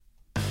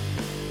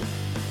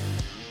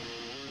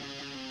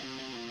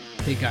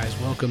Hey guys,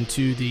 welcome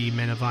to the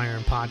Men of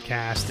Iron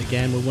podcast.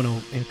 Again, we want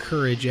to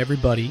encourage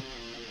everybody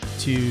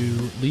to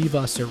leave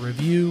us a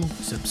review,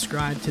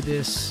 subscribe to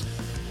this,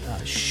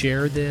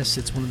 share this.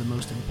 It's one of the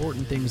most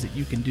important things that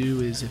you can do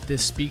is if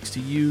this speaks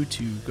to you,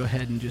 to go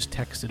ahead and just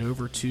text it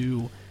over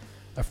to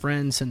a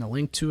friend, send the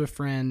link to a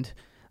friend,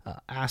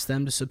 ask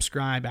them to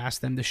subscribe, ask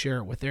them to share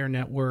it with their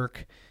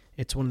network.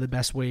 It's one of the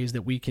best ways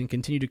that we can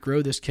continue to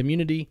grow this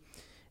community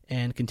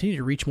and continue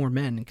to reach more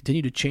men and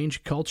continue to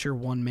change culture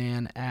one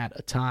man at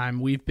a time.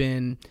 We've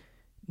been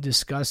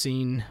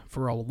discussing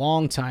for a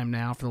long time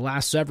now, for the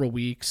last several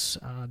weeks,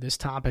 this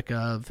topic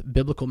of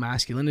biblical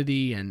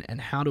masculinity and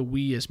how do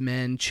we as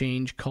men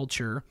change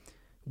culture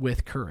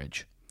with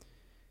courage.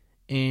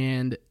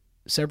 And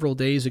several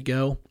days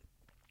ago,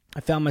 I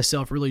found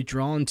myself really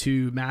drawn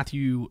to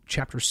Matthew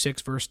chapter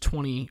 6, verse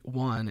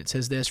 21. It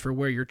says this, "For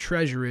where your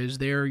treasure is,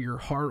 there your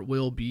heart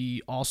will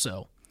be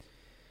also."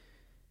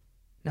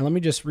 Now, let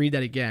me just read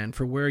that again.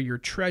 "For where your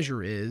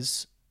treasure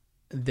is,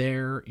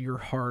 there your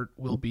heart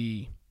will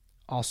be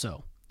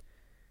also."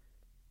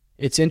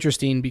 It's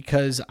interesting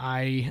because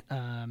I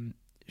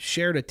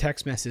shared a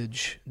text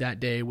message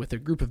that day with a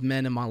group of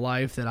men in my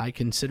life that I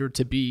consider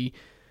to be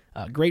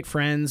great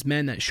friends,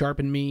 men that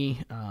sharpen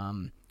me,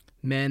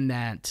 men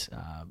that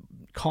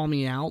call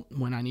me out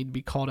when I need to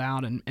be called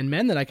out, and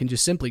men that I can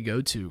just simply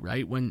go to,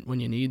 right? When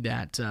you need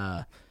that,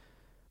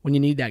 when you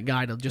need that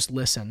guy to just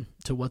listen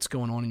to what's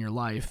going on in your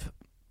life.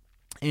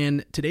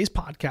 And today's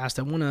podcast,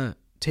 I want to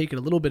take it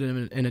a little bit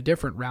in a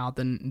different route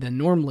than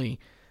normally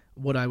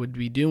what I would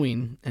be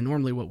doing and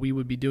normally what we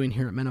would be doing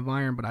here at Men of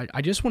Iron. But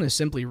I just want to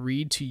simply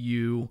read to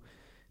you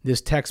this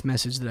text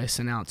message that I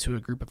sent out to a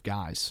group of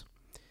guys.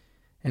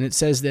 And it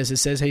says this, it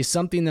says, "Hey,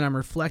 something that I'm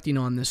reflecting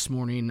on this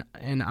morning,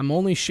 and I'm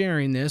only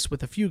sharing this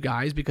with a few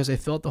guys because I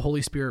felt the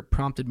Holy Spirit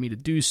prompted me to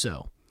do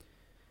so.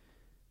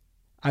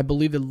 I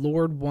believe the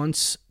Lord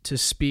wants to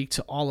speak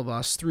to all of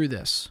us through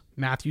this.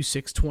 Matthew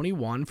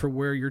 6:21, "For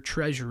where your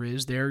treasure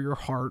is, there your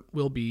heart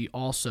will be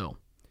also."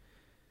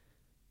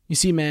 You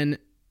see, men,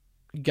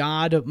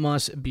 God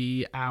must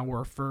be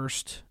our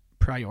first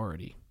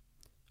priority,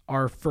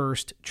 our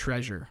first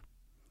treasure.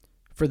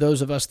 For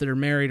those of us that are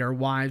married, our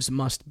wives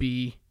must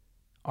be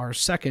our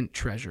second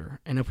treasure.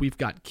 And if we've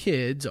got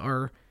kids,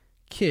 our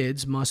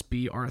kids must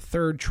be our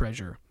third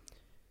treasure.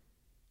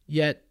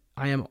 Yet,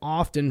 I am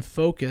often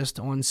focused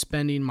on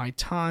spending my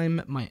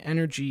time, my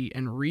energy,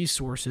 and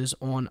resources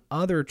on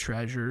other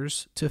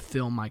treasures to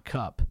fill my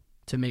cup,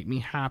 to make me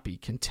happy,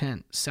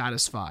 content,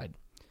 satisfied.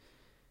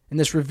 And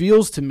this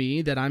reveals to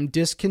me that I'm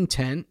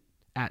discontent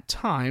at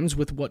times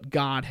with what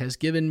God has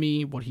given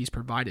me, what He's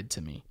provided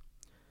to me.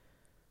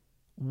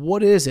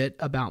 What is it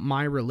about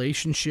my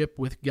relationship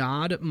with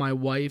God, my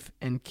wife,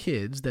 and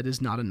kids that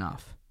is not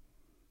enough?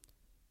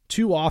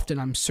 Too often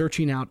I'm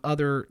searching out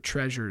other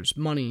treasures,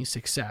 money,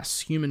 success,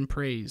 human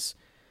praise,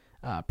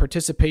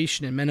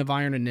 participation in Men of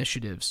Iron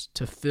initiatives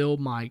to fill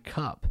my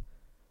cup.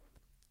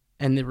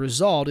 And the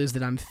result is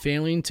that I'm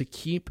failing to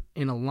keep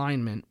in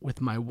alignment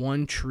with my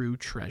one true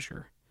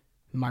treasure,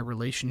 my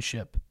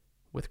relationship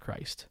with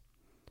Christ.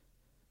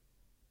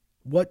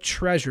 What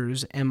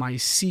treasures am I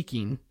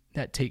seeking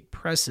that take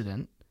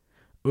precedent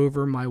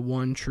over my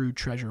one true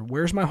treasure?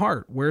 Where's my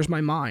heart? Where's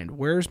my mind?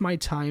 Where's my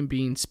time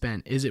being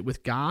spent? Is it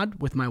with God,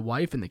 with my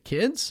wife and the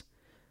kids?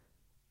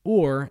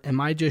 Or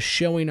am I just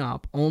showing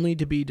up only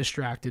to be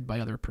distracted by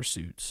other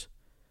pursuits?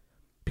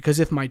 Because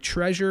if my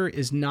treasure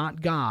is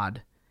not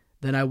God,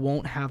 then I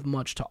won't have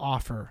much to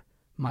offer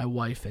my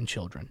wife and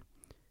children.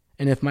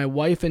 And if my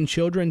wife and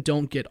children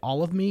don't get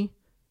all of me,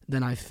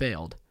 then I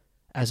failed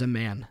as a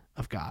man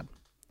of God.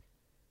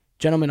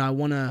 Gentlemen, I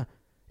want to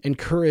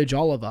encourage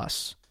all of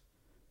us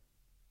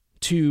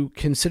to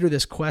consider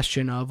this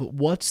question of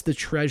what's the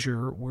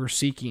treasure we're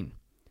seeking?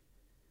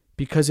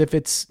 Because if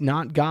it's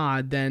not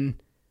God, then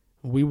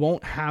we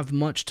won't have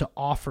much to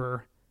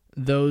offer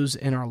those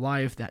in our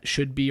life that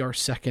should be our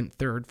second,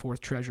 third, fourth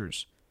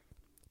treasures.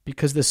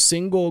 Because the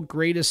single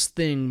greatest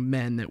thing,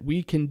 men, that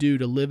we can do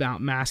to live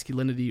out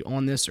masculinity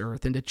on this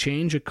earth and to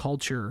change a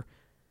culture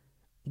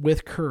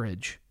with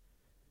courage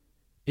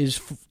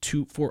is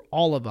for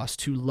all of us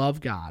to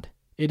love God.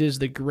 It is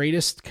the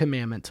greatest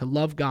commandment to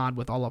love God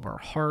with all of our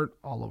heart,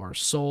 all of our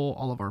soul,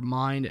 all of our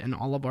mind, and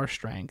all of our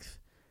strength.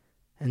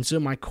 And so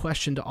my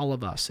question to all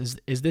of us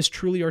is this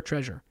truly our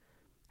treasure?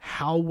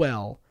 How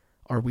well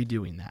are we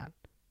doing that?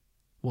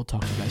 We'll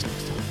talk to you guys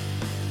next time.